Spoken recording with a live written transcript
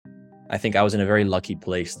I think I was in a very lucky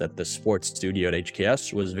place that the sports studio at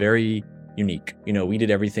HKS was very unique. We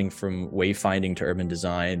did everything from wayfinding to urban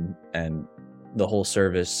design and the whole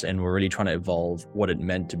service, and we're really trying to evolve what it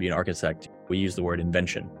meant to be an architect. We use the word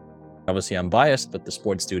invention. Obviously, I'm biased, but the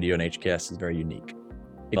sports studio in HKS is very unique.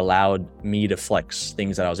 It allowed me to flex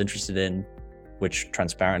things that I was interested in, which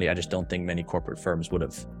transparently, I just don't think many corporate firms would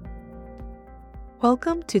have.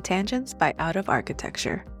 Welcome to Tangents by Out of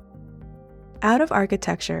Architecture. Out of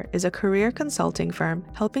Architecture is a career consulting firm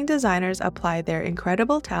helping designers apply their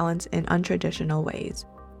incredible talents in untraditional ways.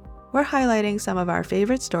 We're highlighting some of our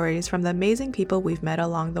favorite stories from the amazing people we've met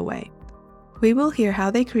along the way. We will hear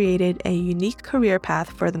how they created a unique career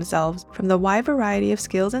path for themselves from the wide variety of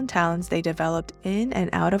skills and talents they developed in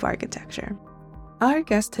and out of architecture. Our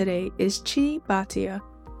guest today is Bhatia,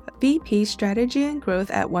 VP Strategy and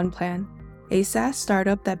Growth at OnePlan, a SaaS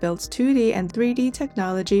startup that builds 2D and 3D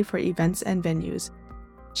technology for events and venues.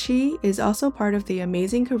 Chi is also part of the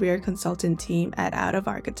amazing career consultant team at Out of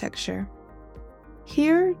Architecture.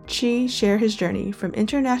 Here, Chi shares his journey from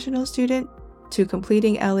international student to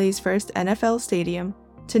completing LA's first NFL stadium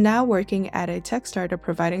to now working at a tech startup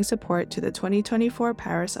providing support to the 2024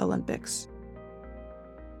 Paris Olympics.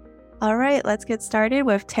 All right, let's get started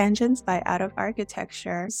with Tangents by Out of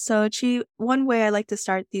Architecture. So, Chi, one way I like to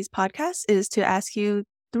start these podcasts is to ask you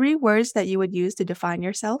 3 words that you would use to define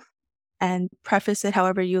yourself and preface it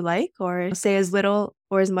however you like, or say as little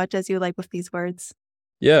or as much as you like with these words.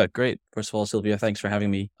 Yeah, great. First of all, Sylvia, thanks for having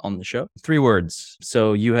me on the show. 3 words.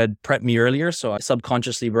 So you had prepped me earlier, so I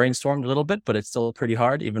subconsciously brainstormed a little bit, but it's still pretty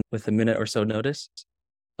hard, even with a minute or so notice.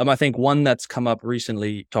 I think one that's come up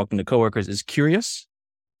recently talking to coworkers is curious.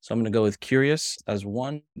 So I'm going to go with curious as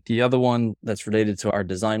one. The other one that's related to our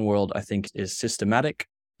design world, I think, is systematic.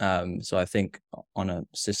 So I think on a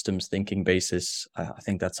systems thinking basis, I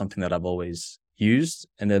think that's something that I've always used.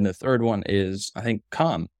 And then the third one is, I think,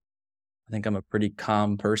 calm. I think I'm a pretty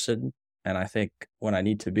calm person, and I think when I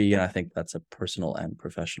need to be, and I think that's a personal and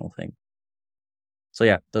professional thing. So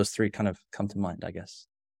yeah, those 3 kind of come to mind, I guess.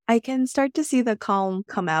 I can start to see the calm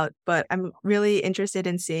come out, but I'm really interested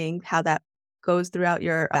in seeing how that goes throughout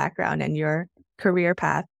your background and your career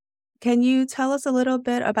path. Can you tell us a little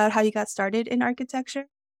bit about how you got started in architecture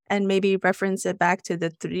and maybe reference it back to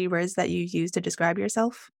the 3 words that you used to describe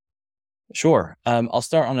yourself? Sure. I'll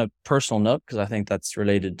start on a personal note because I think that's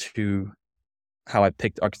related to how I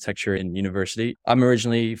picked architecture in university. I'm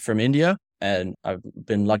originally from India, and I've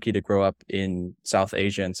been lucky to grow up in South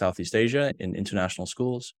Asia and Southeast Asia in international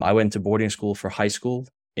schools. I went to boarding school for high school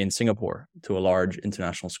in Singapore, to a large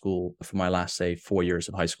international school for my last, 4 years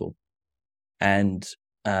of high school. And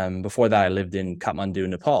before that, I lived in Kathmandu,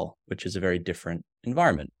 Nepal, which is a very different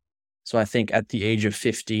environment. So I think at the age of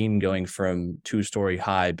 15, going from 2-story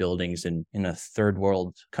high buildings in a third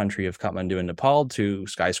world country of Kathmandu in Nepal to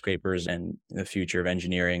skyscrapers and the future of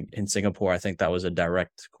engineering in Singapore, I think that was a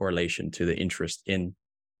direct correlation to the interest in,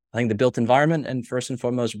 I think, the built environment and first and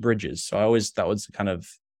foremost, bridges. So that was kind of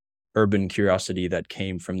urban curiosity that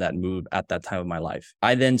came from that move at that time of my life.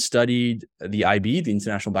 I then studied the IB, the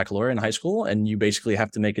International Baccalaureate, in high school, and you basically have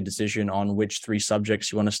to make a decision on which 3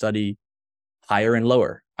 subjects you want to study, higher and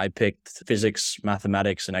lower. I picked physics,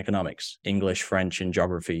 mathematics, and economics, English, French, and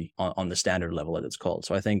geography on the standard level, as it's called.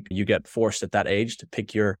 So I think you get forced at that age to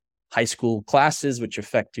pick your high school classes, which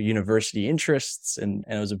affect your university interests. And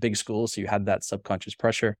it was a big school, so you had that subconscious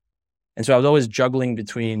pressure. And so I was always juggling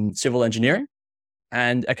between civil engineering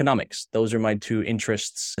and economics. Those are my 2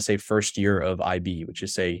 interests, first year of IB, which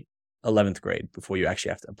is 11th grade, before you actually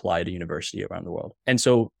have to apply to university around the world. And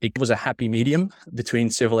so it was a happy medium between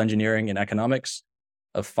civil engineering and economics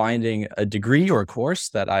of finding a degree or a course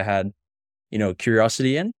that I had,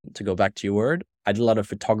 curiosity in. To go back to your word, I did a lot of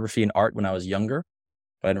photography and art when I was younger,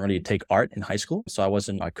 but I didn't really take art in high school. So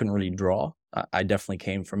I couldn't really draw. I definitely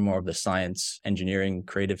came from more of the science, engineering,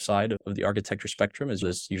 creative side of the architecture spectrum. It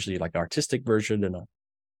was usually like an artistic version.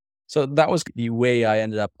 So that was the way I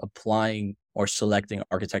ended up applying or selecting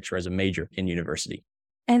architecture as a major in university.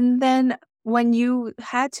 And then when you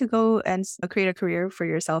had to go and create a career for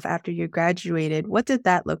yourself after you graduated, what did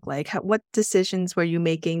that look like? What decisions were you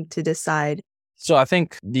making to decide? So I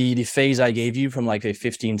think the phase I gave you from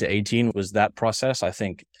 15 to 18 was that process. I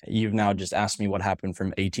think you've now just asked me what happened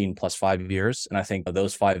from 18 plus 5 years. And I think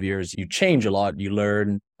those 5 years, you change a lot, you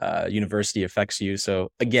learn, university affects you. So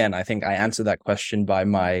again, I think I answered that question by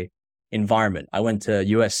my environment. I went to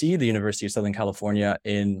USC, the University of Southern California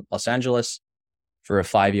in Los Angeles, for a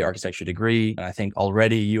 5-year architecture degree. And I think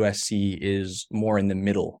already USC is more in the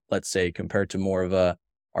middle, let's say, compared to more of a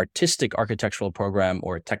artistic architectural program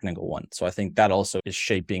or a technical one. So I think that also is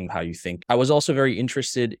shaping how you think. I was also very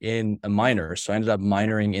interested in a minor. So I ended up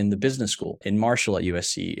minoring in the business school in Marshall at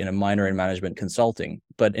USC, in a minor in management consulting.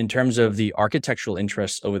 But in terms of the architectural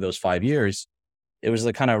interests over those 5 years, it was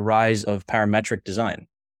the kind of rise of parametric design.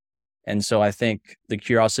 And so I think the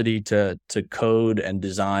curiosity to code and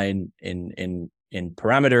design in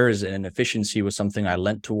parameters and efficiency was something I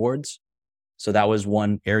lent towards. So that was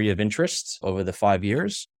one area of interest over the 5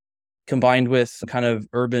 years, combined with kind of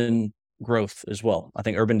urban growth as well. I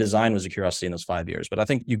think urban design was a curiosity in those 5 years, but I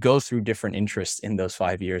think you go through different interests in those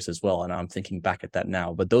 5 years as well. And I'm thinking back at that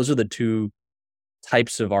now, but those are the two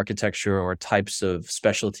types of architecture or types of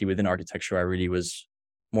specialty within architecture I really was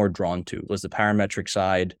more drawn to. Was the parametric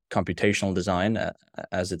side, computational design,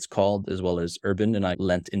 as it's called, as well as urban. And I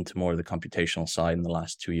lent into more of the computational side in the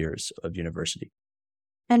last 2 years of university.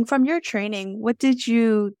 And from your training, what did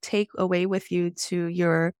you take away with you to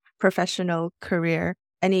your professional career?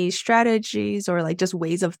 Any strategies or like just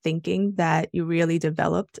ways of thinking that you really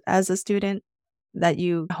developed as a student that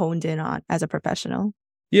you honed in on as a professional?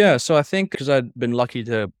 Yeah, so I think because I'd been lucky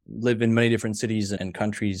to live in many different cities and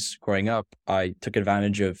countries growing up, I took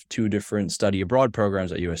advantage of 2 different study abroad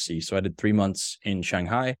programs at USC. So I did 3 months in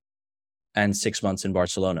Shanghai and 6 months in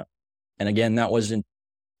Barcelona. And again, that wasn't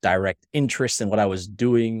direct interest in what I was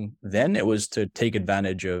doing then. It was to take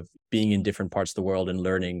advantage of being in different parts of the world and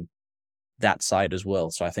learning that side as well.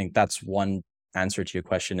 So I think that's one answer to your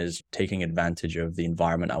question, is taking advantage of the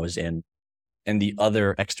environment I was in and the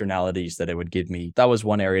other externalities that it would give me. That was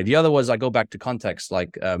one area. The other was, I go back to context,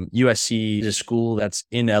 like USC is a school that's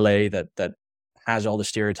in LA that has all the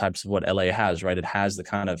stereotypes of what LA has, right? It has the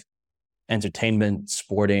kind of entertainment,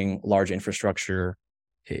 sporting, large infrastructure.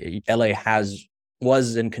 LA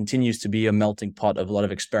was and continues to be a melting pot of a lot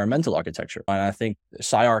of experimental architecture. And I think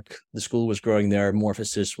SciArc, the school was growing there.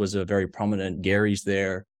 Morphosis was a very prominent. Gary's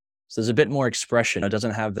there. So there's a bit more expression. It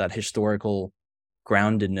doesn't have that historical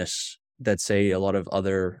groundedness that, say, a lot of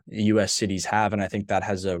other US cities have. And I think that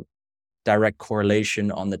has a direct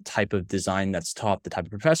correlation on the type of design that's taught, the type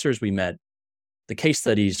of professors we met, the case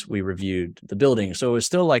studies we reviewed, the building. So it was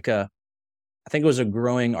still like I think it was a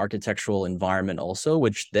growing architectural environment also,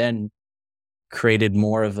 which then created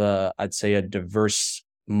more of I'd say a diverse,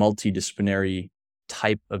 multidisciplinary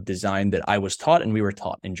type of design that I was taught and we were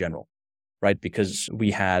taught in general, right? Because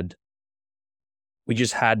we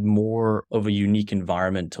just had more of a unique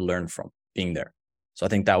environment to learn from being there. So I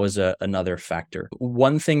think that was another factor.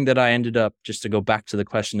 One thing that I ended up, just to go back to the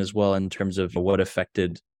question as well, in terms of what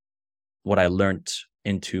affected what I learned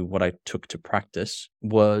into what I took to practice,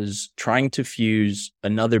 was trying to fuse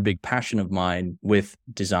another big passion of mine with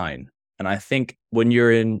design. And I think when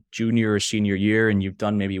you're in junior or senior year and you've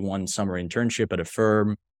done maybe one summer internship at a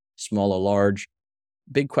firm, small or large,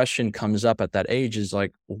 big question comes up at that age is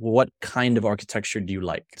like, what kind of architecture do you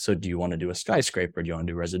like? So do you want to do a skyscraper? Do you want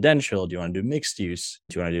to do residential? Do you want to do mixed use?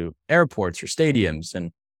 Do you want to do airports or stadiums?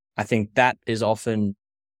 And I think that is often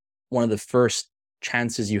one of the first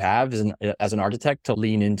chances you have as an architect to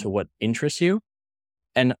lean into what interests you.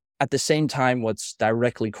 And at the same time, what's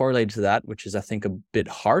directly correlated to that, which is I think a bit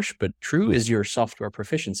harsh, but true, is your software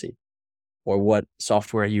proficiency, or what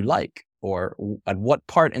software you like, or at what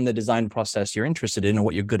part in the design process you're interested in and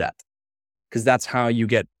what you're good at. Because that's how you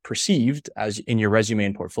get perceived as in your resume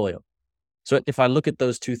and portfolio. So if I look at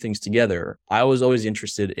those two things together, I was always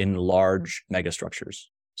interested in large megastructures.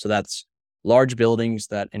 So that's large buildings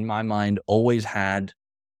that in my mind always had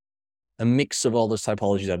a mix of all those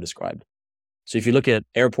typologies I've described. So if you look at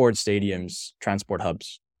airports, stadiums, transport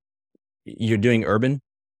hubs, you're doing urban,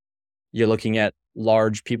 you're looking at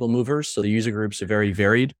large people movers. So the user groups are very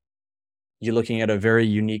varied. You're looking at a very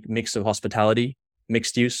unique mix of hospitality,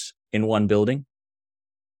 mixed use in one building.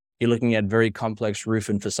 You're looking at very complex roof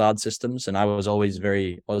and facade systems. And I was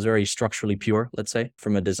very structurally pure, let's say,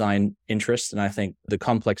 from a design interest. And I think the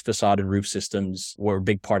complex facade and roof systems were a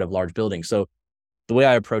big part of large buildings. So the way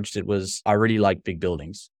I approached it was, I really like big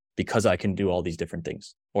buildings because I can do all these different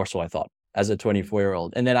things, or so I thought as a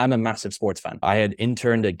 24-year-old. And then I'm a massive sports fan. I had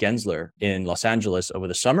interned at Gensler in Los Angeles over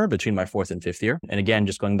the summer between my 4th and 5th year. And again,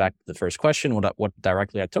 just going back to the first question, what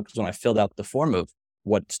directly I took was when I filled out the form of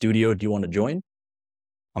what studio do you want to join?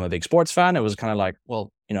 I'm a big sports fan. It was kind of like,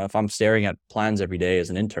 well, if I'm staring at plans every day as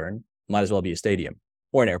an intern, might as well be a stadium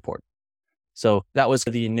or an airport. So that was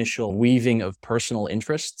the initial weaving of personal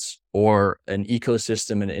interests or an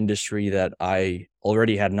ecosystem and industry that I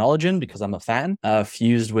already had knowledge in because I'm a fan,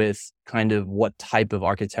 fused with kind of what type of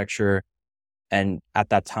architecture, and at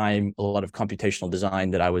that time, a lot of computational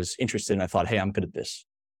design that I was interested in. I thought, hey, I'm good at this.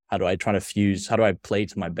 How do I play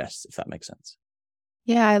to my best, if that makes sense?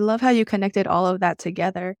 Yeah, I love how you connected all of that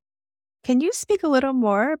together. Can you speak a little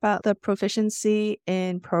more about the proficiency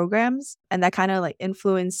in programs and that kind of like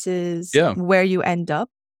influences Yeah. where you end up?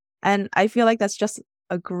 And I feel like that's just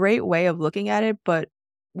a great way of looking at it, but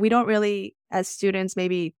we don't really, as students,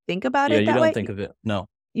 maybe think about Yeah. it You that don't way. think of it. No.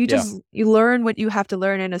 You Yeah. just you learn what you have to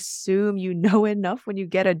learn and assume you know enough when you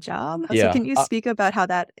get a job. So Yeah. can you speak about how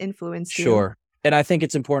that influenced you? Sure. And I think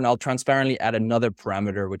it's important. I'll transparently add another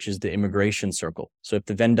parameter, which is the immigration circle. So if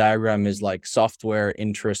the Venn diagram is like software,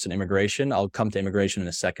 interest, and immigration, I'll come to immigration in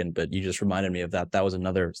a second, but you just reminded me of that. That was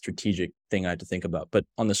another strategic thing I had to think about. But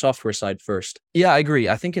on the software side first, yeah, I agree.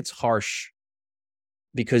 I think it's harsh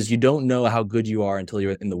because you don't know how good you are until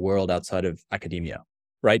you're in the world outside of academia,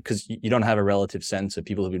 right? Because you don't have a relative sense of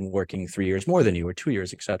people who've been working 3 years more than you or 2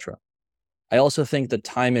 years, etc. I also think the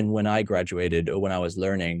time in when I graduated or when I was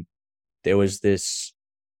learning, there was this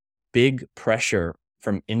big pressure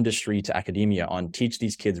from industry to academia on teach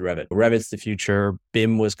these kids Revit. Revit's the future.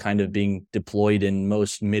 BIM was kind of being deployed in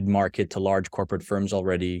most mid-market to large corporate firms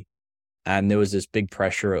already. And there was this big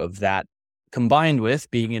pressure of that combined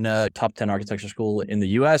with being in a top 10 architecture school in the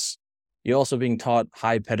US. You're also being taught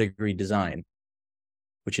high pedigree design,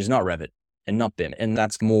 which is not Revit and not BIM. And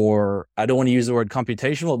that's more, I don't want to use the word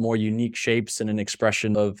computational, more unique shapes and an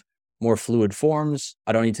expression of more fluid forms.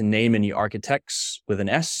 I don't need to name any architects with an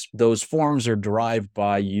S. Those forms are derived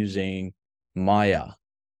by using Maya,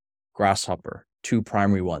 Grasshopper, two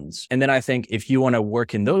primary ones. And then I think if you want to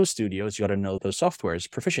work in those studios, you got to know those softwares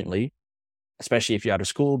proficiently, especially if you're out of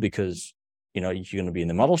school, because you're going to be in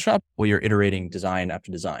the model shop or you're iterating design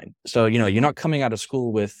after design. So, you're not coming out of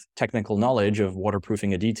school with technical knowledge of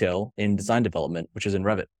waterproofing a detail in design development, which is in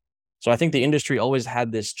Revit. So I think the industry always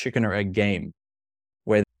had this chicken or egg game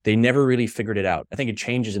where they never really figured it out. I think it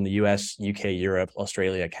changes in the US, UK, Europe,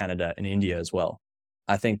 Australia, Canada, and India as well.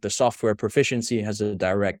 I think the software proficiency has a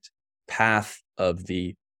direct path of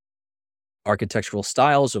the architectural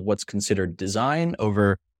styles of what's considered design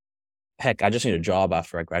over, heck, I just need a job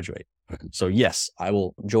after I graduate. So yes, I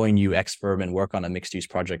will join you X firm and work on a mixed use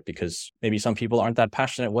project because maybe some people aren't that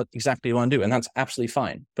passionate what exactly you want to do. And that's absolutely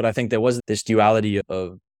fine. But I think there was this duality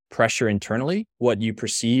of pressure internally, what you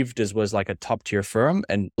perceived as was like a top tier firm.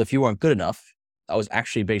 And if you weren't good enough, that was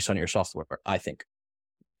actually based on your software, I think.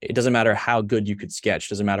 It doesn't matter how good you could sketch,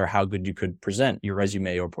 doesn't matter how good you could present your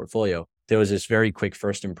resume or portfolio. There was this very quick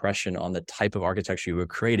first impression on the type of architecture you were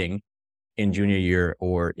creating in junior year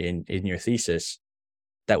or in your thesis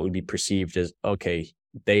that would be perceived as, okay,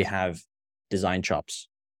 they have design chops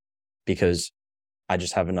because I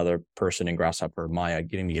just have another person in Grasshopper or Maya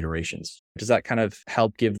giving me iterations. Does that kind of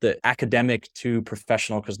help give the academic to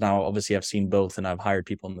professional? Because now obviously I've seen both and I've hired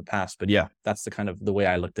people in the past, but yeah, that's the kind of the way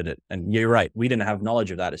I looked at it. And you're right. We didn't have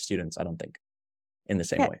knowledge of that as students, I don't think, in the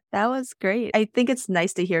same Yeah, way. that was great. I think it's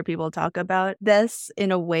nice to hear people talk about this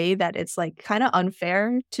in a way that it's like kind of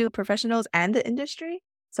unfair to professionals and the industry.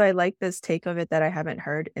 So I like this take of it that I haven't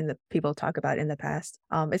heard in the people talk about in the past.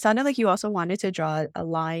 It sounded like you also wanted to draw a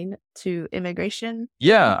line to immigration.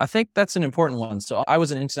 Yeah, I think that's an important one. So I was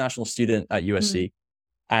an international student at Mm. USC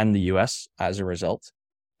and the US as a result.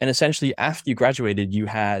 And essentially, after you graduated, you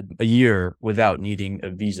had a year without needing a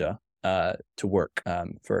visa to work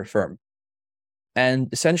for a firm. And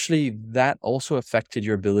essentially, that also affected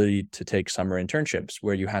your ability to take summer internships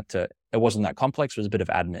where you had to, it wasn't that complex, it was a bit of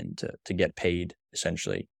admin to get paid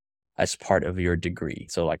essentially as part of your degree.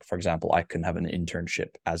 So like, for example, I couldn't have an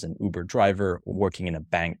internship as an Uber driver working in a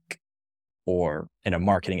bank or in a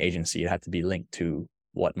marketing agency. It had to be linked to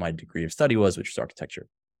what my degree of study was, which was architecture.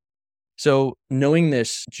 So knowing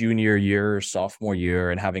this junior year, sophomore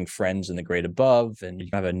year, and having friends in the grade above, and you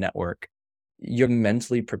have a network, you're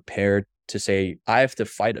mentally prepared to say, I have to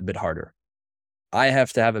fight a bit harder. I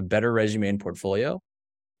have to have a better resume and portfolio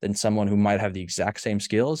than someone who might have the exact same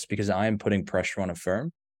skills because I am putting pressure on a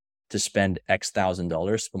firm to spend X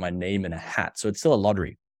 $1,000s to put my name in a hat. So it's still a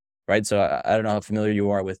lottery, right? So I don't know how familiar you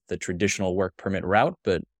are with the traditional work permit route,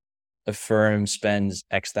 but a firm spends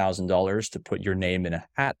X $1,000s to put your name in a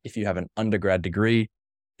hat. If you have an undergrad degree,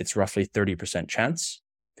 it's roughly 30% chance.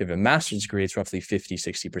 If you have a master's degree, it's roughly 50,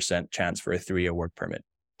 60% chance for a 3-year work permit.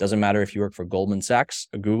 Doesn't matter if you work for Goldman Sachs,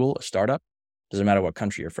 a Google, a startup, doesn't matter what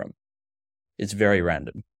country you're from. It's very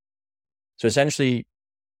random. So essentially,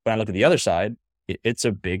 when I look at the other side, it's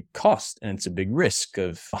a big cost and it's a big risk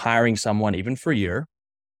of hiring someone even for a year.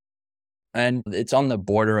 And it's on the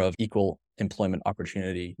border of equal employment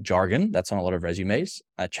opportunity jargon. That's on a lot of resumes.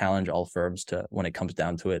 I challenge all firms to, when it comes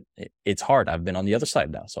down to it, it's hard. I've been on the other side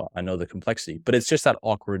now, so I know the complexity, but it's just that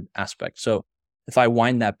awkward aspect. So if I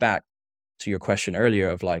wind that back to your question earlier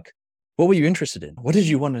of like, What were you interested in? What did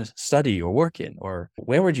you want to study or work in? Or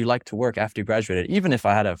where would you like to work after you graduated? Even if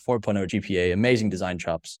I had a 4.0 GPA, amazing design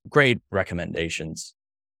chops, great recommendations,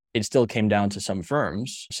 it still came down to some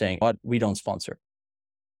firms saying, what, we don't sponsor.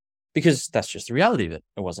 Because that's just the reality of it.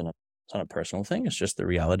 It's not a personal thing. It's just the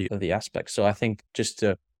reality of the aspect. So I think just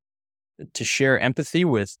to share empathy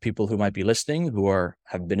with people who might be listening, who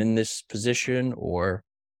have been in this position or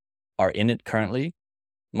are in it currently,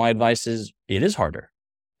 my advice is it is harder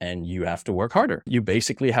and you have to work harder. You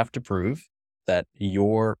basically have to prove that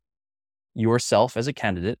yourself as a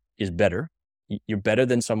candidate is better. You're better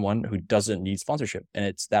than someone who doesn't need sponsorship. And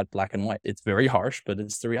it's that black and white. It's very harsh, but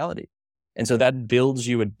it's the reality. And so that builds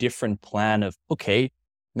you a different plan of, okay,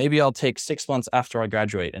 maybe I'll take 6 months after I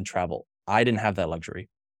graduate and travel. I didn't have that luxury.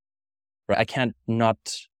 Right? I can't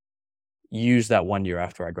not use that 1 year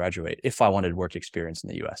after I graduate if I wanted work experience in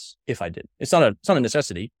the US. If I did, it's not a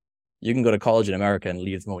necessity. You can go to college in America and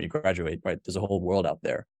leave the moment you graduate. Right? There's a whole world out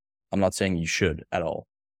there. I'm not saying you should at all,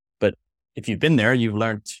 but if you've been there, you've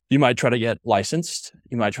learned. You might try to get licensed.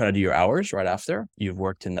 You might try to do your hours right after you've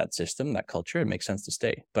worked in that system, that culture. It makes sense to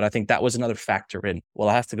stay. But I think that was another factor in. Well,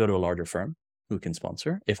 I have to go to a larger firm who can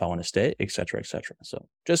sponsor if I want to stay, et cetera, et cetera. So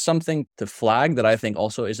just something to flag that I think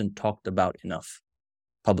also isn't talked about enough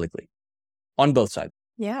publicly on both sides.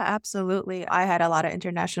 Yeah, absolutely. I had a lot of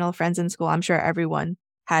international friends in school. I'm sure everyone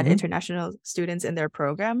had international students in their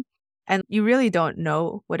program. And you really don't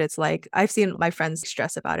know what it's like. I've seen my friends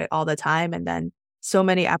stress about it all the time. And then so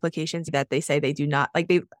many applications that they say they do not,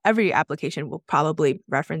 every application will probably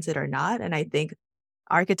reference it or not. And I think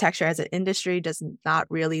architecture as an industry does not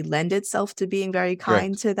really lend itself to being very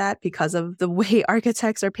kind to that because of the way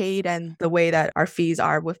architects are paid and the way that our fees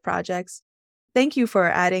are with projects. Thank you for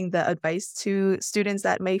adding the advice to students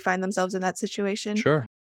that may find themselves in that situation. Sure.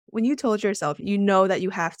 When you told yourself, you know that you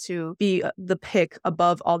have to be the pick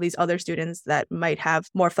above all these other students that might have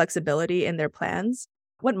more flexibility in their plans,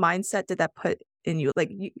 what mindset did that put in you?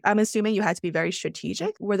 I'm assuming you had to be very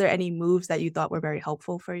strategic. Were there any moves that you thought were very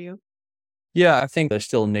helpful for you? Yeah, I think there's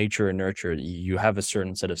still nature and nurture. You have a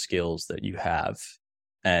certain set of skills that you have,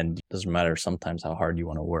 and it doesn't matter sometimes how hard you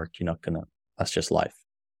want to work. That's just life,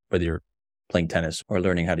 whether you're playing tennis or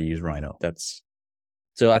learning how to use Rhino.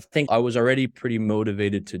 So I think I was already pretty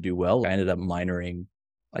motivated to do well. I ended up minoring.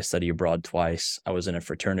 I studied abroad twice. I was in a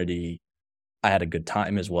fraternity. I had a good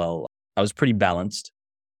time as well. I was pretty balanced,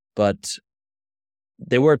 but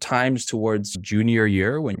there were times towards junior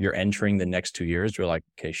year when you're entering the next 2 years, you're like,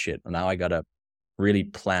 okay, shit, now I got to really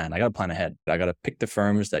plan. I got to plan ahead. I got to pick the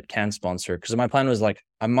firms that can sponsor. Because my plan was like,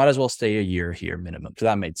 I might as well stay a year here minimum. So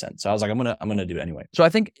that made sense. So I was like, I'm going to do it anyway. So I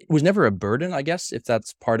think it was never a burden, I guess, if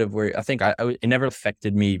that's part of where I think it never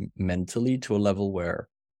affected me mentally to a level where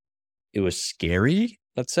it was scary,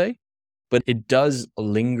 let's say. But it does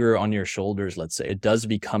linger on your shoulders, let's say. It does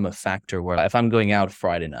become a factor where if I'm going out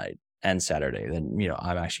Friday night and Saturday, then,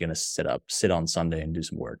 I'm actually going to sit on Sunday and do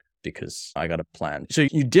some work because I got a plan. So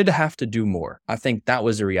you did have to do more. I think that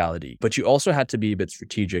was a reality, but you also had to be a bit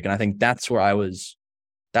strategic. And I think that's where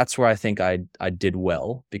I think I did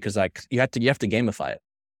well because you have to gamify it.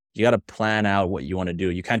 You got to plan out what you want to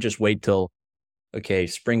do. You can't just wait till, okay,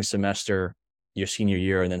 spring semester, your senior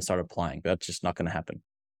year, and then start applying. That's just not going to happen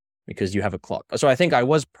because you have a clock. So I think I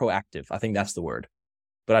was proactive. I think that's the word.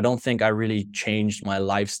 But I don't think I really changed my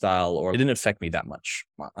lifestyle or it didn't affect me that much.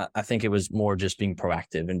 I think it was more just being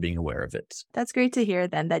proactive and being aware of it. That's great to hear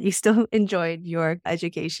then that you still enjoyed your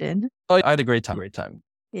education. Oh, I had a great time.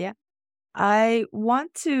 Yeah. I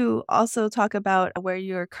want to also talk about where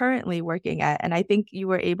you're currently working at. And I think you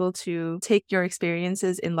were able to take your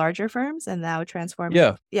experiences in larger firms and now transform.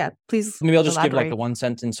 Yeah. Yeah. Please. Maybe I'll just give the one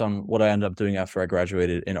sentence on what I ended up doing after I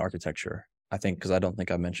graduated in architecture. I think, because I don't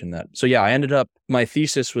think I mentioned that. So yeah, my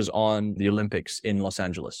thesis was on the Olympics in Los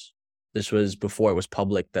Angeles. This was before it was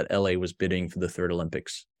public that LA was bidding for the third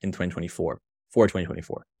Olympics in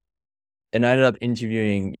 2024. And I ended up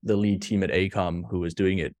interviewing the lead team at AECOM who was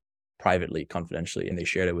doing it privately, confidentially, and they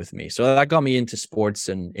shared it with me. So that got me into sports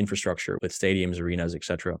and infrastructure with stadiums, arenas,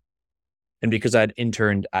 etc. And because I'd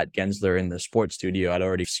interned at Gensler in the sports studio, I'd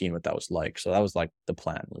already seen what that was like. So that was like the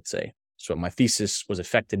plan, let's say. So my thesis was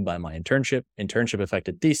affected by my internship. Internship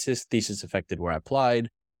affected thesis. Thesis affected where I applied.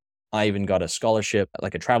 I even got a scholarship,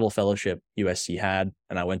 like a travel fellowship USC had.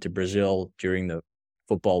 And I went to Brazil during the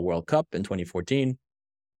Football World Cup in 2014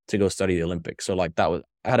 to go study the Olympics. So I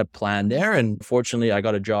had a plan there. And fortunately, I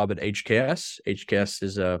got a job at HKS.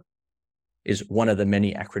 HKS is one of the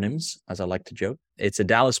many acronyms, as I like to joke. It's a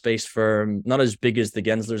Dallas-based firm, not as big as the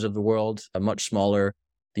Genslers of the world, much smaller.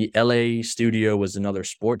 The LA studio was another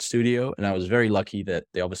sports studio, and I was very lucky that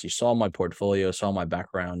they obviously saw my portfolio, saw my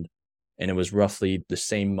background, And it was roughly the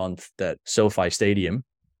same month that SoFi Stadium,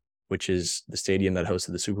 which is the stadium that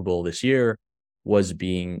hosted the Super Bowl this year, was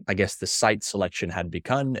being, I guess the site selection had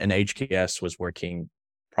begun, and HKS was working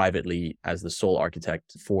privately as the sole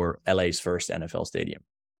architect for LA's first NFL stadium.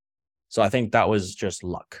 So I think that was just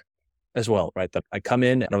luck as well, right? That I come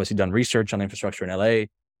in and obviously done research on infrastructure in LA,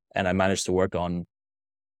 and I managed to work on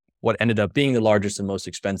what ended up being the largest and most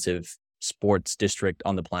expensive sports district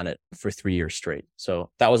on the planet for 3 years straight.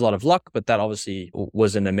 So that was a lot of luck, but that obviously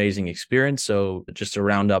was an amazing experience. So just to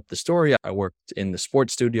round up the story, I worked in the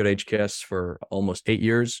sports studio at HKS for almost 8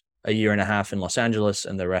 years, a year and a half in Los Angeles,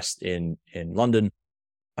 and the rest in London,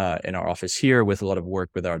 in our office here, with a lot of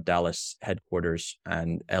work with our Dallas headquarters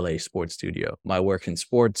and LA sports studio. My work in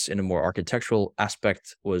sports in a more architectural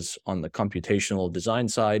aspect was on the computational design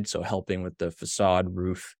side. So helping with the facade,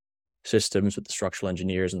 roof systems with the structural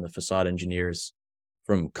engineers and the facade engineers,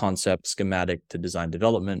 from concept, schematic to design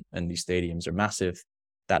development. And these stadiums are massive.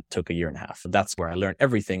 That took a year and a half. That's where I learned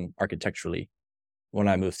everything architecturally. When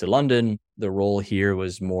I moved to London, the role here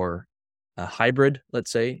was more a hybrid, let's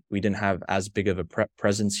say. We didn't have as big of a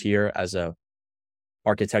presence here as a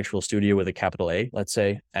architectural studio with a capital A, let's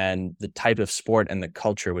say. And the type of sport and the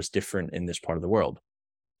culture was different in this part of the world.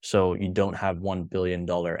 So you don't have $1 billion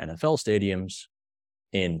NFL stadiums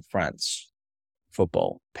in France,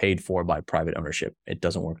 football paid for by private ownership. It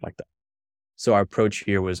doesn't work like that. So our approach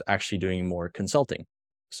here was actually doing more consulting.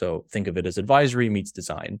 So think of it as advisory meets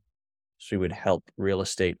design. So we would help real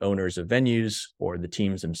estate owners of venues or the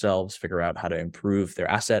teams themselves figure out how to improve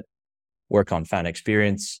their asset, work on fan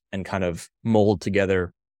experience, and kind of mold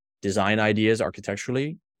together design ideas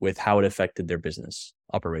architecturally with how it affected their business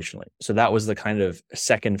operationally. So that was the kind of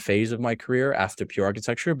second phase of my career after pure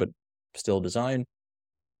architecture, but still design.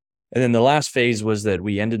 And then the last phase was that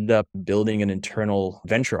we ended up building an internal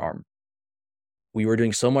venture arm. We were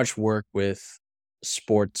doing so much work with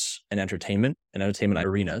sports and entertainment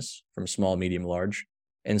arenas from small, medium, large,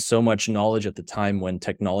 and so much knowledge at the time when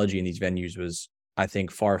technology in these venues was, I think,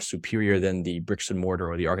 far superior than the bricks and mortar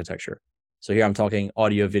or the architecture. So here I'm talking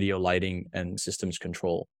audio, video, lighting, and systems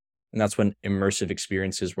control. And that's when immersive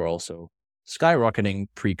experiences were also skyrocketing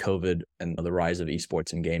pre-COVID, and the rise of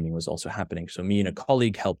esports and gaming was also happening. So me and a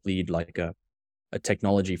colleague helped lead like a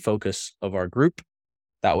technology focus of our group.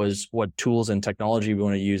 That was what tools and technology we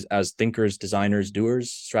want to use as thinkers, designers,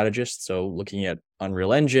 doers, strategists. So looking at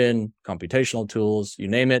Unreal Engine, computational tools, you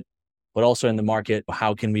name it, but also in the market,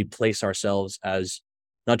 how can we place ourselves as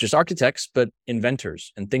not just architects, but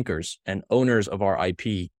inventors and thinkers and owners of our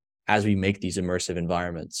IP as we make these immersive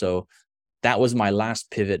environments. So that was my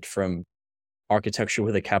last pivot from architecture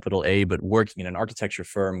with a capital A, but working in an architecture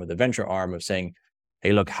firm with a venture arm of saying,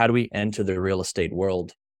 hey, look, how do we enter the real estate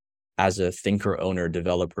world as a thinker, owner,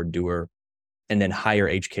 developer, doer, and then hire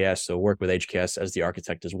HKS, so work with HKS as the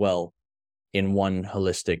architect as well in one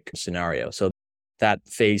holistic scenario. So that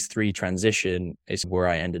phase 3 transition is where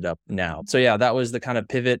I ended up now. So yeah, that was the kind of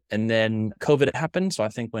pivot. And then COVID happened. So I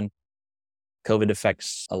think when COVID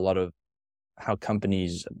affects a lot of how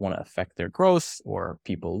companies want to affect their growth or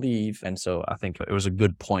people leave. And so I think it was a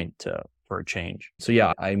good point for a change. So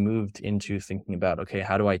yeah, I moved into thinking about, okay,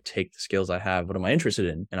 how do I take the skills I have? What am I interested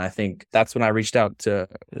in? And I think that's when I reached out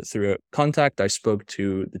through a contact. I spoke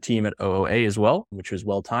to the team at OOA as well, which was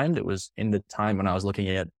well-timed. It was in the time when I was looking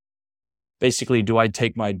at basically, do I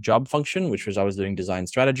take my job function, which was I was doing design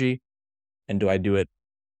strategy, and do I do it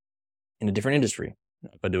in a different industry?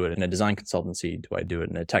 If I do it in a design consultancy, do I do it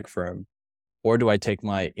in a tech firm? Or do I take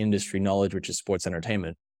my industry knowledge, which is sports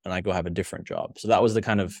entertainment, and I go have a different job? So that was the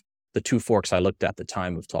kind of the two forks I looked at the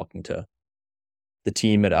time of talking to the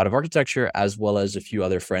team at Out of Architecture, as well as a few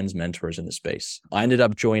other friends, mentors in the space. I ended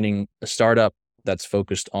up joining a startup that's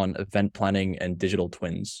focused on event planning and digital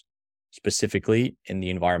twins, specifically in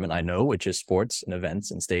the environment I know, which is sports and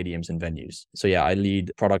events and stadiums and venues. So yeah, I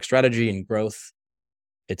lead product strategy and growth.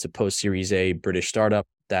 It's a post-Series A British startup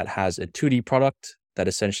that has a 2D product that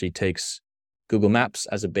essentially takes Google Maps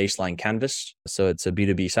as a baseline canvas. So it's a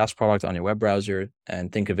B2B SaaS product on your web browser. And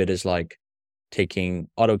think of it as like taking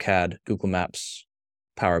AutoCAD, Google Maps,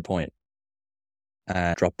 PowerPoint,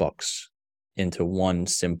 and Dropbox into one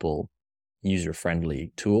simple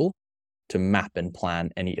user-friendly tool to map and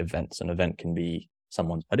plan any events. An event can be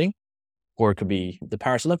someone's wedding, or it could be the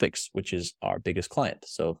Paris Olympics, which is our biggest client.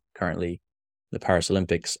 So currently, the Paris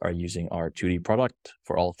Olympics are using our 2D product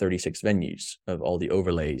for all 36 venues of all the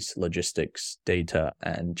overlays, logistics, data,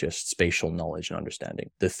 and just spatial knowledge and understanding.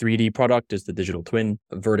 The 3D product is the digital twin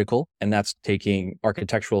vertical, and that's taking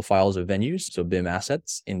architectural files of venues, so BIM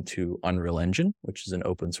assets, into Unreal Engine, which is an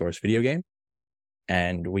open source video game,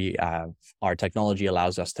 and our technology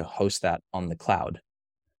allows us to host that on the cloud.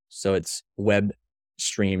 So it's web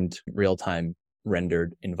streamed real-time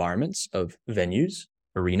rendered environments of venues,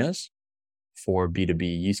 arenas for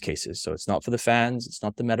B2B use cases. So it's not for the fans, it's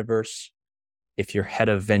not the metaverse. If you're head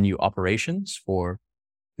of venue operations for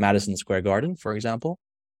Madison Square Garden, for example,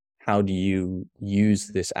 how do you use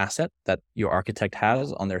this asset that your architect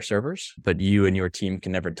has on their servers, but you and your team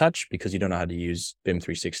can never touch because you don't know how to use BIM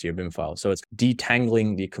 360 or BIM file? So it's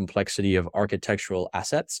detangling the complexity of architectural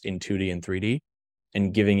assets in 2D and 3D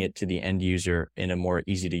and giving it to the end user in a more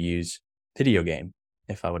easy to use video game,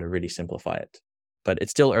 if I were to really simplify it. But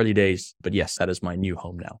it's still early days, but yes, that is my new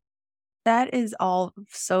home now. That is all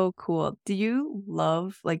so cool. Do you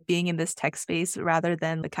love like being in this tech space rather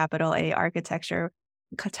than the capital A architecture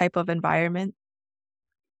type of environment?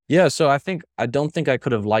 Yeah, so I don't think I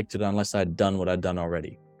could have liked it unless I'd done what I'd done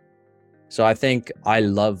already. So I think I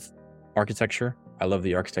love architecture. I love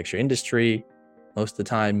the architecture industry most of the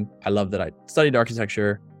time. I love that I studied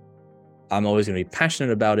architecture. I'm always going to be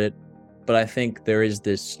passionate about it. But I think there is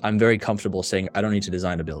this, I'm very comfortable saying I don't need to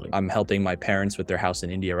design a building. I'm helping my parents with their house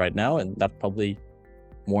in India right now, and that's probably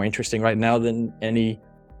more interesting right now than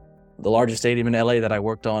the largest stadium in LA that I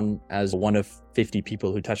worked on as one of 50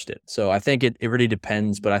 people who touched it. So I think it really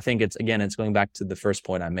depends, but I think it's going back to the first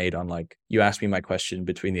point I made on like, you asked me my question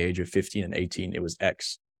between the age of 15 and 18, it was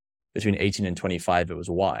X. Between 18 and 25, it was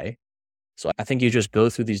Y. So I think you just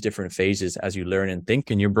go through these different phases as you learn and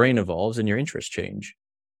think, and your brain evolves and your interests change.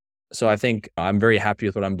 So I think I'm very happy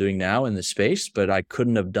with what I'm doing now in this space, but I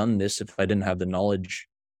couldn't have done this if I didn't have the knowledge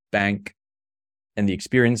bank and the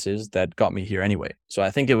experiences that got me here anyway. So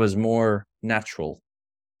I think it was more natural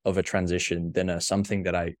of a transition than something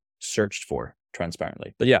that I searched for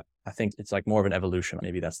transparently. But yeah, I think it's like more of an evolution.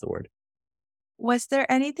 Maybe that's the word. Was there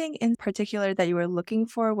anything in particular that you were looking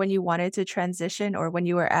for when you wanted to transition or when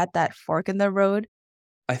you were at that fork in the road?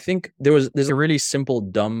 I think there's a really simple,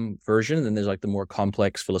 dumb version, and then there's like the more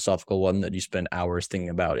complex philosophical one that you spend hours thinking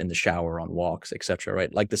about in the shower, on walks, etc.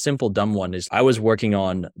 Right? Like the simple, dumb one is I was working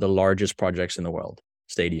on the largest projects in the world,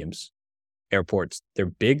 stadiums, airports. They're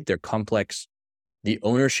big, they're complex. The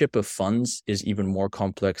ownership of funds is even more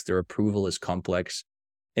complex. Their approval is complex.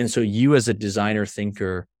 And so you as a designer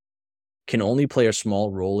thinker can only play a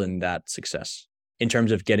small role in that success in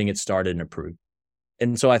terms of getting it started and approved.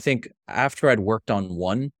 And so I think after I'd worked on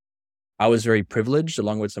one, I was very privileged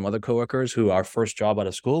along with some other coworkers who our first job out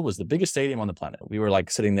of school was the biggest stadium on the planet. We were like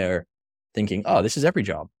sitting there thinking, oh, this is every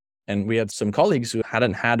job. And we had some colleagues who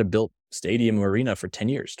hadn't had a built stadium or arena for 10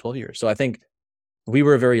 years, 12 years. So I think we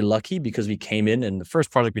were very lucky because we came in and the first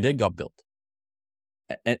project we did got built.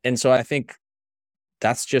 And so I think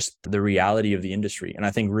that's just the reality of the industry. And I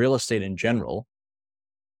think real estate in general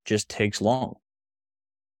just takes long.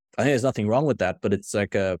 I think there's nothing wrong with that, but it's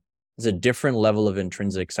like it's a different level of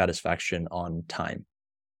intrinsic satisfaction on time.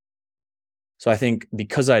 So I think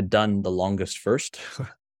because I'd done the longest first,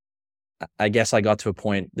 I guess I got to a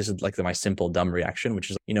point, this is like my simple, dumb reaction,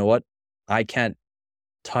 which is, you know what? I can't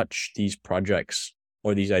touch these projects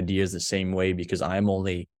or these ideas the same way because I'm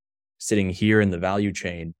only sitting here in the value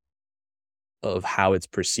chain of how it's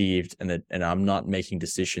perceived, and I'm not making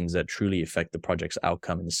decisions that truly affect the project's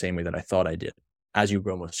outcome in the same way that I thought I did as you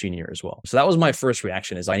grow more senior as well. So that was my first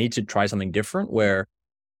reaction, is I need to try something different where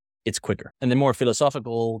it's quicker. And the more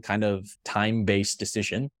philosophical kind of time-based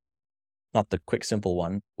decision, not the quick, simple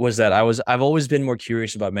one, was that I've always been more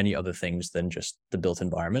curious about many other things than just the built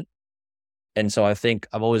environment. And so I think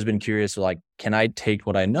I've always been curious, like, can I take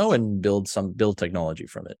what I know and build technology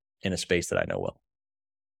from it in a space that I know well?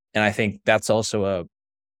 And I think that's also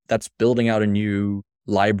that's building out a new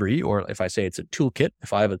library, or if I say it's a toolkit,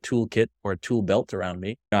 if I have a toolkit or a tool belt around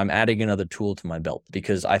me, I'm adding another tool to my belt,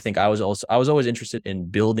 because I think I was always interested in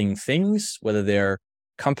building things, whether they're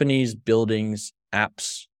companies, buildings,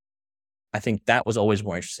 apps. I think that was always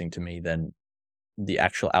more interesting to me than the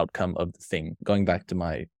actual outcome of the thing. Going back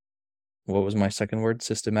to what was my second word?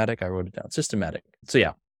 Systematic. I wrote it down. Systematic. So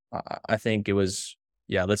yeah, I think it was,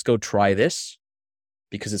 let's go try this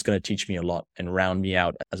because it's going to teach me a lot and round me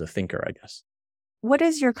out as a thinker, I guess. What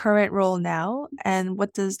is your current role now? And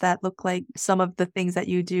what does that look like? Some of the things that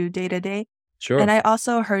you do day to day? Sure. And I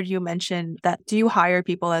also heard you mention that, do you hire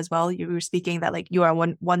people as well? You were speaking that like you are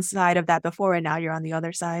on one side of that before and now you're on the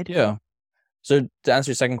other side. Yeah. So to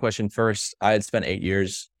answer your second question first, I had spent 8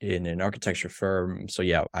 years in an architecture firm. So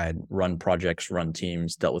yeah, I had run projects, run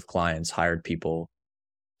teams, dealt with clients, hired people.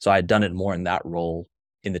 So I had done it more in that role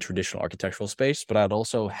in the traditional architectural space, but I'd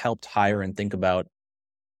also helped hire and think about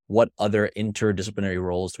what other interdisciplinary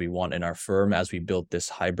roles do we want in our firm as we built this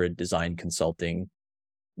hybrid design consulting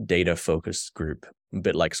data focused group. a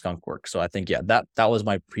bit like skunk work. So I think, yeah, that was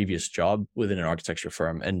my previous job within an architecture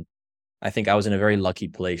firm. And I think I was in a very lucky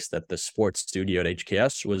place that the sports studio at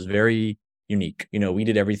HKS was very unique. We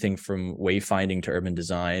did everything from wayfinding to urban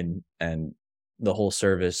design and the whole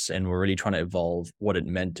service. And we're really trying to evolve what it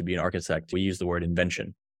meant to be an architect. We use the word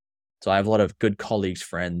invention. So I have a lot of good colleagues,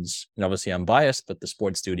 friends, and obviously I'm biased, but the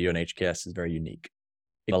sports studio in HKS is very unique.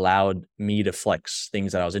 It allowed me to flex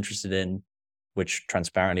things that I was interested in, which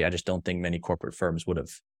transparently, I just don't think many corporate firms would have.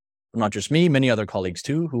 Not just me, many other colleagues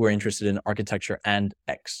too, who were interested in architecture and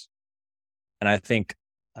X. And I think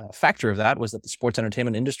a factor of that was that the sports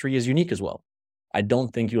entertainment industry is unique as well. I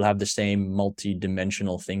don't think you'll have the same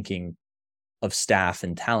multi-dimensional thinking of staff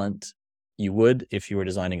and talent you would if you were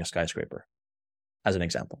designing a skyscraper, as an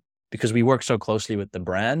example, because we work so closely with the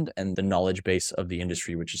brand and the knowledge base of the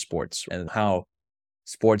industry, which is sports, and how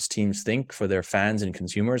sports teams think for their fans and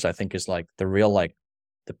consumers, I think is like the real, like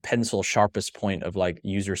the pencil sharpest point of like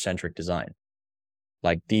user-centric design.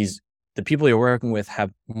 Like the people you're working with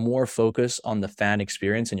have more focus on the fan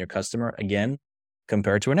experience and your customer, again,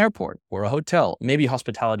 compared to an airport or a hotel. Maybe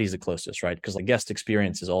hospitality is the closest, right? Because the guest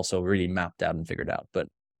experience is also really mapped out and figured out. But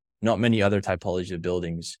not many other typology of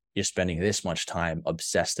buildings, you're spending this much time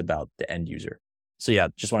obsessed about the end user. So yeah,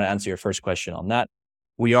 just want to answer your first question on that.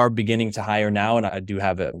 We are beginning to hire now, and I do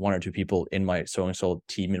have one or two people in my so-and-so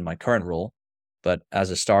team in my current role. But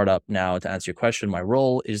as a startup now, to answer your question, my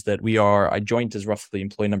role is that I joined as roughly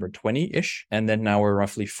employee number 20-ish, and then now we're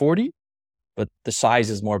roughly 40. But the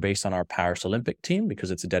size is more based on our Paris Olympic team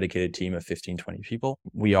because it's a dedicated team of 15, 20 people.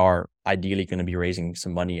 We are ideally going to be raising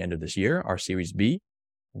some money end of this year, our Series B.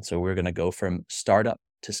 And so we're going to go from startup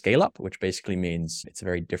to scale up, which basically means it's a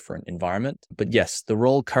very different environment. But yes, the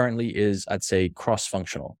role currently is, I'd say,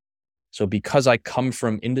 cross-functional. So because I come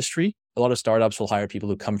from industry, a lot of startups will hire people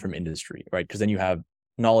who come from industry, right? Because then you have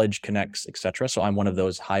knowledge, connects, etc. So I'm one of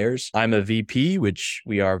those hires. I'm a VP, which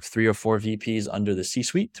we are 3 or 4 VPs under the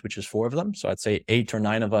C-suite, which is 4 of them. So I'd say 8 or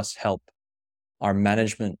 9 of us help our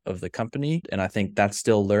management of the company. And I think that's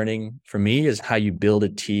still learning for me is how you build a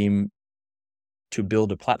team to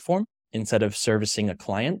build a platform instead of servicing a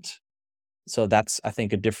client. So that's, I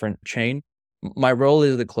think, a different chain. My role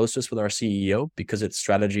is the closest with our CEO because it's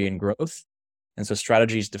strategy and growth. And so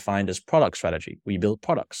strategy is defined as product strategy. We build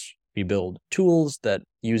products. We build tools that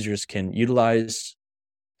users can utilize.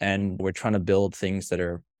 And we're trying to build things that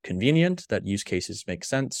are convenient, that use cases make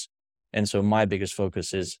sense. And so my biggest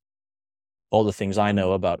focus is all the things I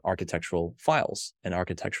know about architectural files and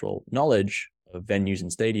architectural knowledge of venues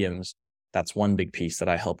and stadiums. That's one big piece that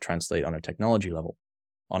I help translate on a technology level.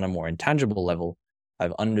 On a more intangible level,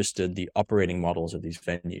 I've understood the operating models of these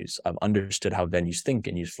venues. I've understood how venues think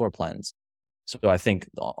and use floor plans. So I think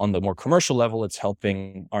on the more commercial level, it's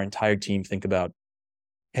helping our entire team think about,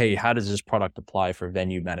 hey, how does this product apply for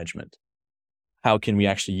venue management? How can we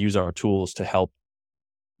actually use our tools to help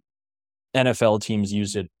NFL teams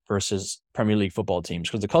use it versus Premier League football teams?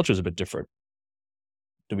 Because the culture is a bit different.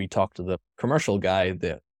 Do we talk to the commercial guy,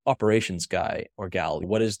 the operations guy or gal?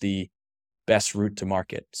 What is the best route to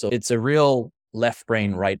market? So it's a real left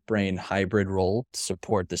brain, right brain hybrid role to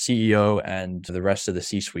support the CEO and the rest of the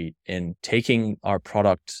C-suite in taking our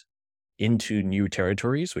product into new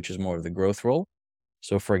territories, which is more of the growth role.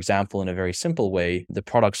 So for example, in a very simple way, the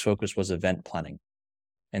product's focus was event planning.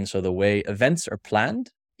 And so the way events are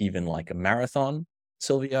planned, even like a marathon,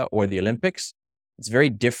 Sylvia, or the Olympics, it's very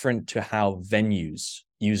different to how venues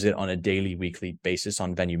use it on a daily, weekly basis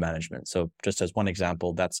on venue management. So just as one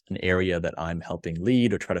example, that's an area that I'm helping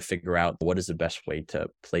lead or try to figure out what is the best way to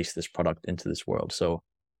place this product into this world. So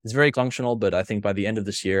it's very functional, but I think by the end of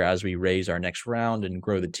this year, as we raise our next round and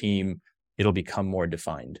grow the team, it'll become more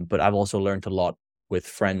defined. But I've also learned a lot with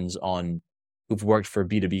friends who've worked for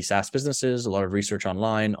B2B SaaS businesses, a lot of research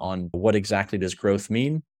online on what exactly does growth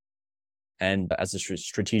mean. And as a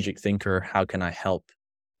strategic thinker, how can I help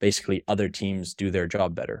basically other teams do their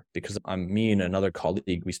job better? Because me and another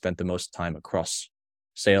colleague, we spent the most time across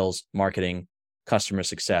sales, marketing, customer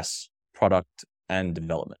success, product, and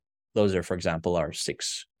development. Those are, for example, our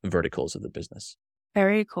 6 verticals of the business.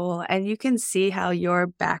 Very cool. And you can see how your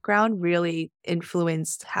background really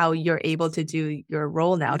influenced how you're able to do your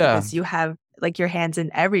role now, because you have like your hands in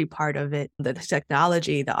every part of it, the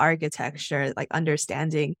technology, the architecture, like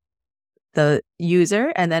understanding the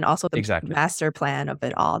user, and then also the master plan of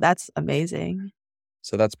it all. That's amazing.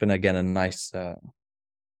 So that's been, again, a nice,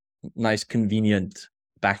 convenient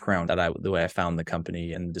background the way I found the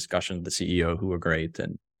company and discussion with the CEO, who were great.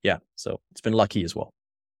 And yeah, so it's been lucky as well.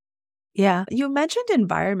 Yeah. You mentioned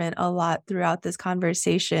environment a lot throughout this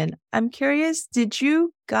conversation. I'm curious, did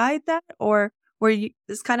you guide that, or were you,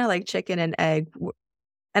 it's kind of like chicken and egg.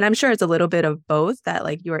 And I'm sure it's a little bit of both, that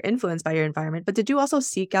like you were influenced by your environment, but did you also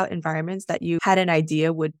seek out environments that you had an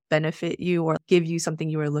idea would benefit you or give you something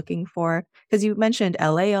you were looking for? Because you mentioned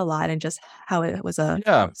LA a lot and just how it was a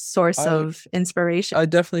Yeah, source I of inspiration. I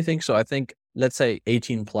definitely think so. I think, let's say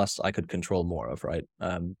 18 plus, I could control more of, right?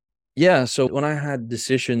 Yeah. So when I had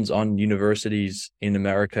decisions on universities in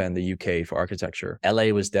America and the UK for architecture,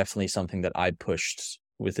 LA was definitely something that I pushed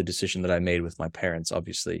with the decision that I made with my parents,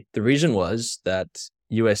 obviously. The reason was that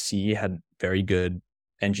USC had very good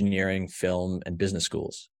engineering, film, and business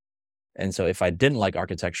schools. And so if I didn't like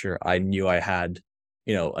architecture, I knew I had,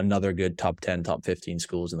 another good top 10, top 15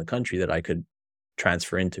 schools in the country that I could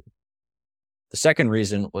transfer into. The second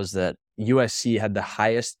reason was that USC had the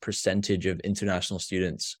highest percentage of international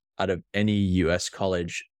students out of any US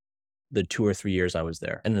college the 2 or 3 years I was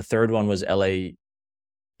there. And the third one was LA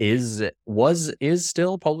is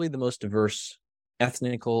still probably the most diverse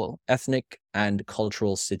ethnic and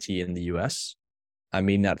cultural city in the US. I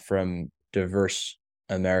mean that from diverse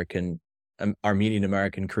American, Armenian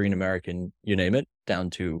American, Korean American, you name it, down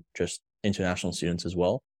to just international students as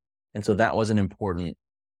well. And so that was an important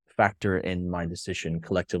factor in my decision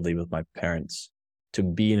collectively with my parents to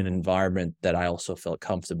be in an environment that I also felt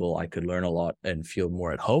comfortable, I could learn a lot and feel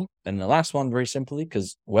more at home. And the last one, very simply,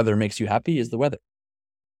 because weather makes you happy, is the weather.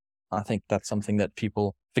 I think that's something that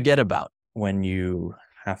people forget about when you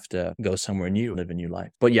have to go somewhere new, live a new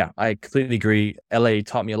life. But yeah, I completely agree. LA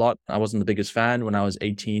taught me a lot. I wasn't the biggest fan when I was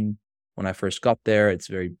 18. When I first got there, it's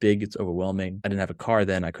very big. It's overwhelming. I didn't have a car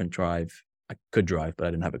then. I couldn't drive. I could drive, but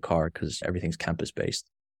I didn't have a car because everything's campus based.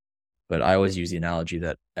 But I always use the analogy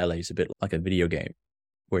that LA is a bit like a video game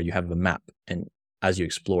where you have a map, and as you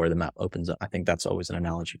explore, the map opens up. I think that's always an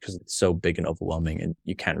analogy because it's so big and overwhelming and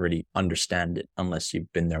you can't really understand it unless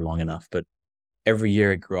you've been there long enough. But every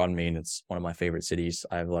year it grew on me, and it's one of my favorite cities.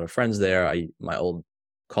 I have a lot of friends there. My old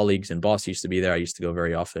colleagues and boss used to be there. I used to go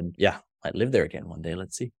very often. Yeah, I'd live there again one day.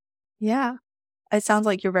 Let's see. Yeah. It sounds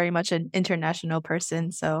like you're very much an international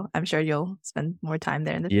person, so I'm sure you'll spend more time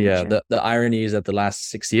there in the Yeah, future. the irony is that the last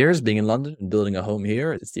 6 years being in London and building a home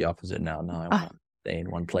here, it's the opposite now. Now I want to stay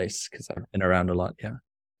in one place because I've been around a lot. Yeah.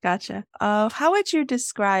 Gotcha. How would you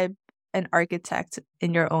describe an architect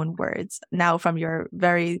in your own words now from your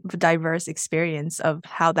very diverse experience of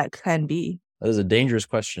how that can be? That is a dangerous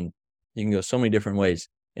question. You can go so many different ways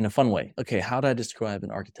in a fun way. Okay, how do I describe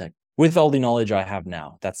an architect? With all the knowledge I have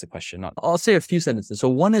now, that's the question. I'll say a few sentences. So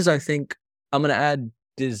one is, I think I'm going to add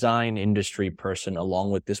design industry person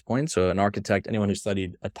along with this point. So an architect, anyone who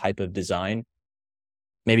studied a type of design,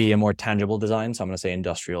 maybe a more tangible design. So I'm going to say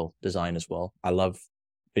industrial design as well. I love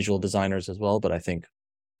visual designers as well, but I think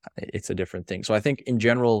it's a different thing. So I think in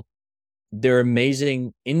general, they're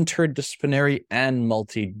amazing interdisciplinary and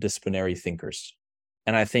multidisciplinary thinkers.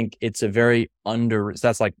 And I think it's a very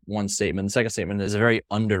that's like one statement. The second statement is a very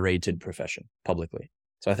underrated profession publicly.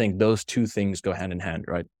 So I think those two things go hand in hand,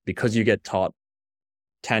 right? Because you get taught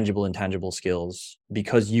tangible and intangible skills,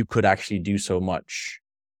 because you could actually do so much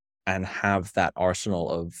and have that arsenal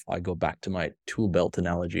of, I go back to my tool belt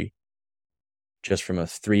analogy, just from a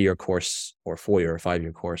 3-year course or 4-year or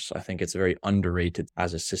 5-year course. I think it's very underrated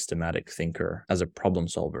as a systematic thinker, as a problem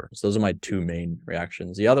solver. So those are my two main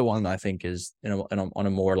reactions. The other one I think is, on a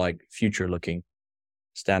more like future looking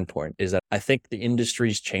standpoint, is that I think the industry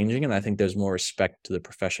is changing, and I think there's more respect to the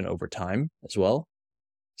profession over time as well.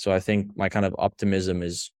 So I think my kind of optimism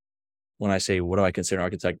is, when I say, what do I consider an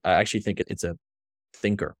architect? I actually think it's a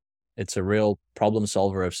thinker. It's a real problem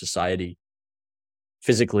solver of society,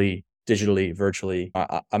 physically, digitally, virtually.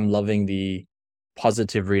 I'm loving the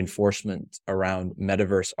positive reinforcement around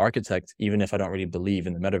metaverse architect, even if I don't really believe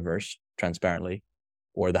in the metaverse transparently,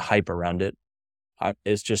 or the hype around it.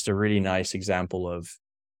 It's just a really nice example of,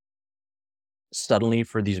 suddenly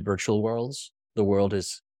for these virtual worlds, the world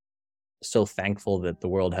is so thankful that the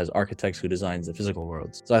world has architects who designs the physical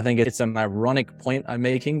worlds. So I think it's an ironic point I'm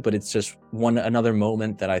making, but it's just another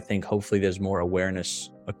moment that I think hopefully there's more awareness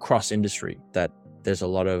across industry that there's a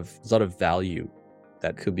lot of value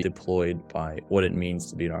that could be deployed by what it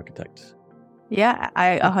means to be an architect. Yeah,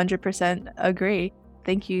 I 100% agree.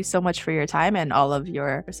 Thank you so much for your time and all of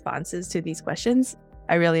your responses to these questions.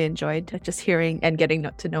 I really enjoyed just hearing and getting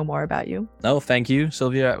to know more about you. No, thank you,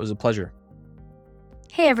 Sylvia. It was a pleasure.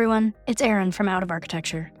 Hey everyone, it's Aaron from Out of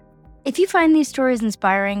Architecture. If you find these stories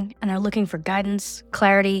inspiring and are looking for guidance,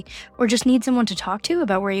 clarity, or just need someone to talk to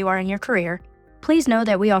about where you are in your career, please know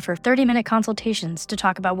that we offer 30-minute consultations to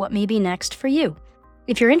talk about what may be next for you.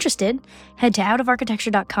 If you're interested, head to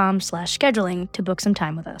outofarchitecture.com/scheduling to book some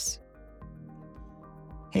time with us.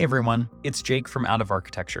 Hey everyone, it's Jake from Out of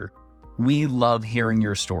Architecture. We love hearing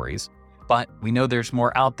your stories, but we know there's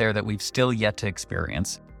more out there that we've still yet to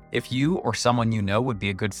experience. If you or someone you know would be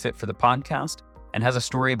a good fit for the podcast and has a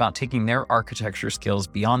story about taking their architecture skills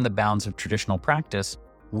beyond the bounds of traditional practice,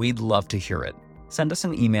 we'd love to hear it. Send us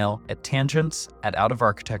an email at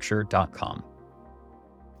tangents@outofarchitecture.com.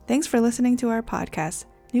 Thanks for listening to our podcast.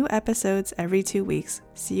 New episodes every 2 weeks.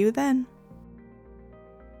 See you then.